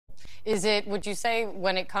Is it, would you say,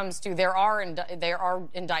 when it comes to, there are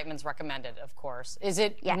indictments recommended, of course. Is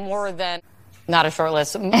it more than, not a short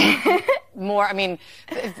list, more, I mean,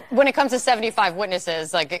 when it comes to 75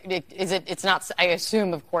 witnesses, like, it's not, I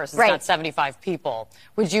assume, of course, it's not 75 people.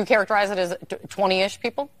 Would you characterize it as 20-ish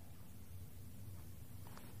people?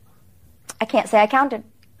 I can't say I counted.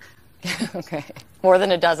 Okay. More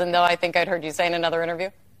than a dozen, though, I think I'd heard you say in another interview?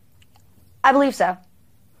 I believe so.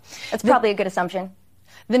 That's probably a good assumption.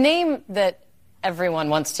 The name that everyone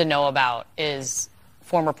wants to know about is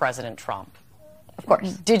former President Trump. Of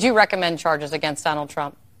course. Did you recommend charges against Donald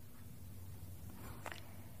Trump?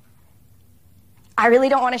 I really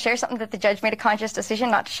don't want to share something that the judge made a conscious decision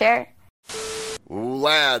not to share. Ooh,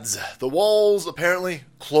 lads, the walls apparently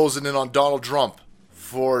closing in on Donald Trump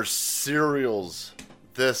for cereals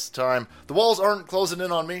this time. The walls aren't closing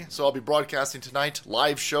in on me, so I'll be broadcasting tonight.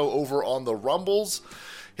 Live show over on the Rumbles.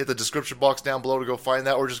 Hit the description box down below to go find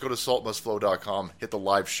that, or just go to saltmustflow.com. Hit the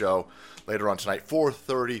live show later on tonight,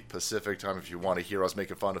 4:30 Pacific time. If you want to hear us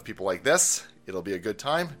making fun of people like this, it'll be a good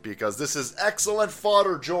time, because this is excellent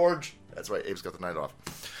fodder, George. That's right, Abe's got the night off.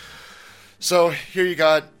 So here you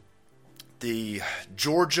got the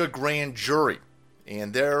Georgia grand jury,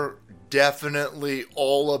 and they're definitely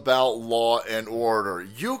all about law and order.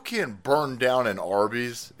 You can burn down an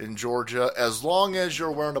Arby's in Georgia as long as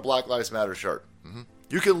you're wearing a Black Lives Matter shirt.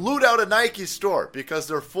 You can loot out a Nike store because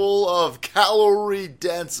they're full of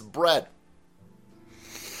calorie-dense bread.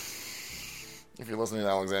 If you're listening to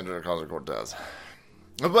Alexander Ocasio-Cortez.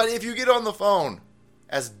 But if you get on the phone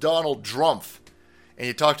as Donald Trump and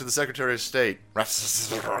you talk to the Secretary of State, and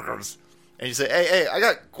you say, hey, I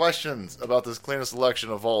got questions about this cleanest election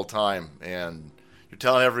of all time, and you're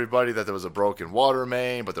telling everybody that there was a broken water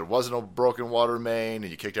main, but there wasn't a broken water main,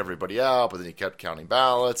 and you kicked everybody out, but then you kept counting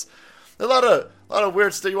ballots. A lot of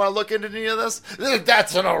weird stuff. You want to look into any of this?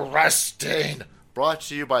 That's an arresting. Brought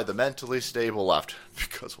to you by the mentally stable left.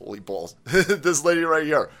 Because holy balls. This lady right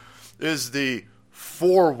here is the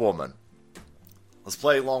forewoman. Let's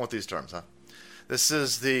play along with these terms, huh? This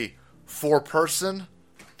is the foreperson,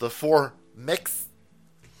 the foremix.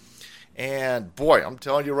 And boy, I'm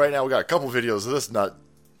telling you right now, we got a couple videos of this nut.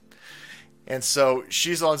 And so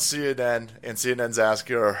she's on CNN, and CNN's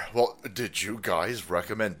asking her, well, did you guys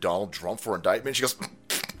recommend Donald Trump for indictment? She goes,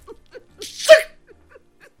 shit!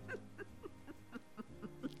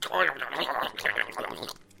 I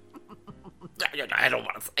don't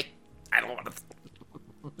want to say. I don't want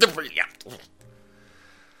to.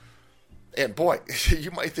 And boy,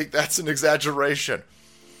 you might think that's an exaggeration,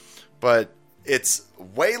 but it's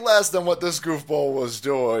way less than what this goofball was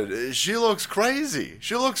doing. She looks crazy.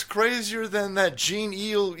 She looks crazier than that Jean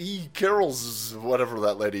E. Carroll's, whatever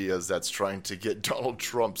that lady is, that's trying to get Donald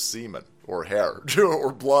Trump's semen or hair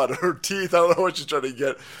or blood or teeth. I don't know what she's trying to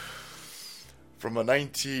get from a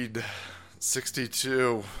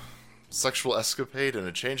 1962 sexual escapade in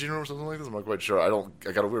a changing room or something like this. I'm not quite sure. I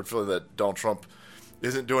got a weird feeling that Donald Trump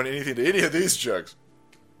isn't doing anything to any of these chicks.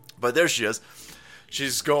 But there she is.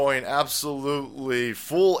 She's going absolutely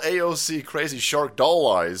full AOC crazy shark doll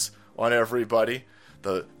eyes on everybody.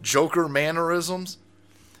 The Joker mannerisms.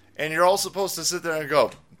 And you're all supposed to sit there and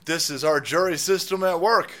go, this is our jury system at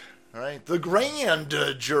work. Right? The grand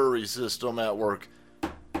jury system at work.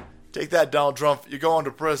 Take that, Donald Trump. You're going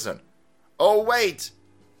to prison. Oh, wait.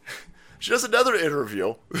 She does another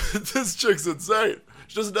interview. This chick's insane.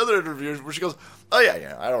 She does another interview where she goes, oh,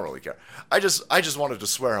 yeah, I don't really care. I just wanted to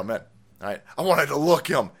swear him in. Right? I wanted to look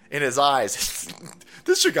him in his eyes.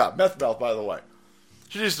 This chick got meth mouth, by the way.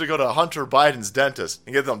 She used to go to Hunter Biden's dentist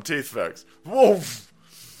and get them teeth fixed. Whoa!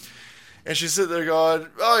 And she's sitting there going,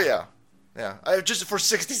 oh, yeah. Just for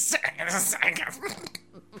 60 seconds.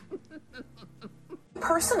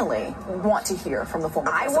 Personally want to hear from the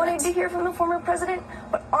former president. I wanted to hear from the former president,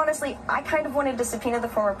 but honestly, I kind of wanted to subpoena the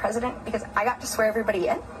former president because I got to swear everybody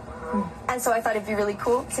in. And so I thought it'd be really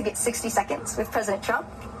cool to get 60 seconds with President Trump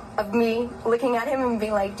of me looking at him and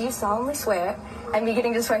being like, do you solemnly swear? And me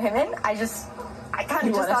getting to swear him in. I kind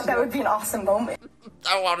of just thought that would be an awesome moment.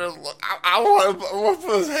 I want to look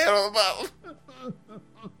his hand on the mouth.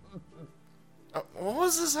 What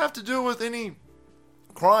does this have to do with any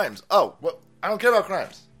crimes? Oh, what? I don't care about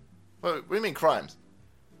crimes. What do you mean crimes?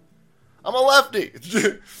 I'm a lefty.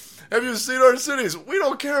 Have you seen our cities? We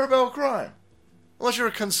don't care about crime. Unless you're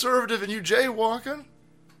a conservative and you jaywalking.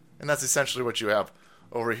 And that's essentially what you have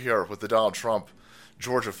over here with the Donald Trump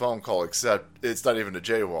Georgia phone call, except it's not even a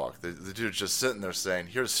jaywalk. The dude's just sitting there saying,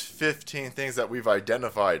 here's 15 things that we've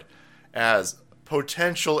identified as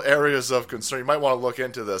potential areas of concern. You might want to look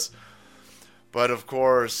into this. But, of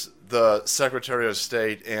course, the Secretary of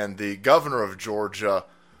State and the governor of Georgia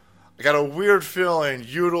I got a weird feeling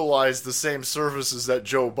utilized the same services that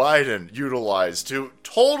Joe Biden utilized to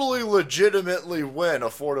totally legitimately win a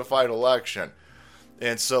fortified election.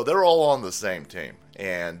 And so they're all on the same team.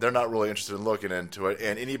 And they're not really interested in looking into it.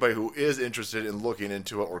 And anybody who is interested in looking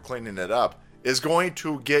into it or cleaning it up is going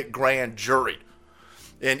to get grand juried.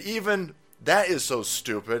 And even that is so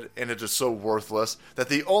stupid and it is so worthless that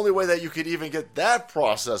the only way that you could even get that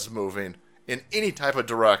process moving in any type of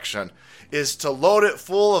direction is to load it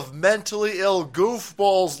full of mentally ill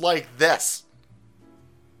goofballs like this.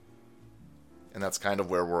 And that's kind of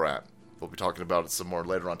where we're at. We'll be talking about it some more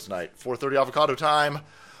later on tonight. 4:30 avocado time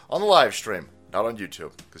on the live stream. Not on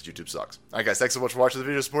YouTube, because YouTube sucks. Alright guys, thanks so much for watching the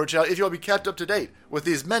video support channel. If you want to be kept up to date with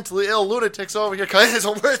these mentally ill lunatics over here, because it's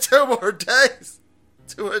only 2 more days.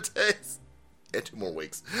 2 more days. And 2 more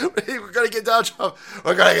weeks. We're going to get Donald Trump.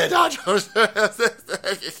 We're going to get Donald Trump.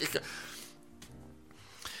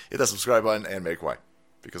 Hit that subscribe button and make way,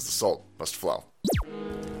 because the salt must flow.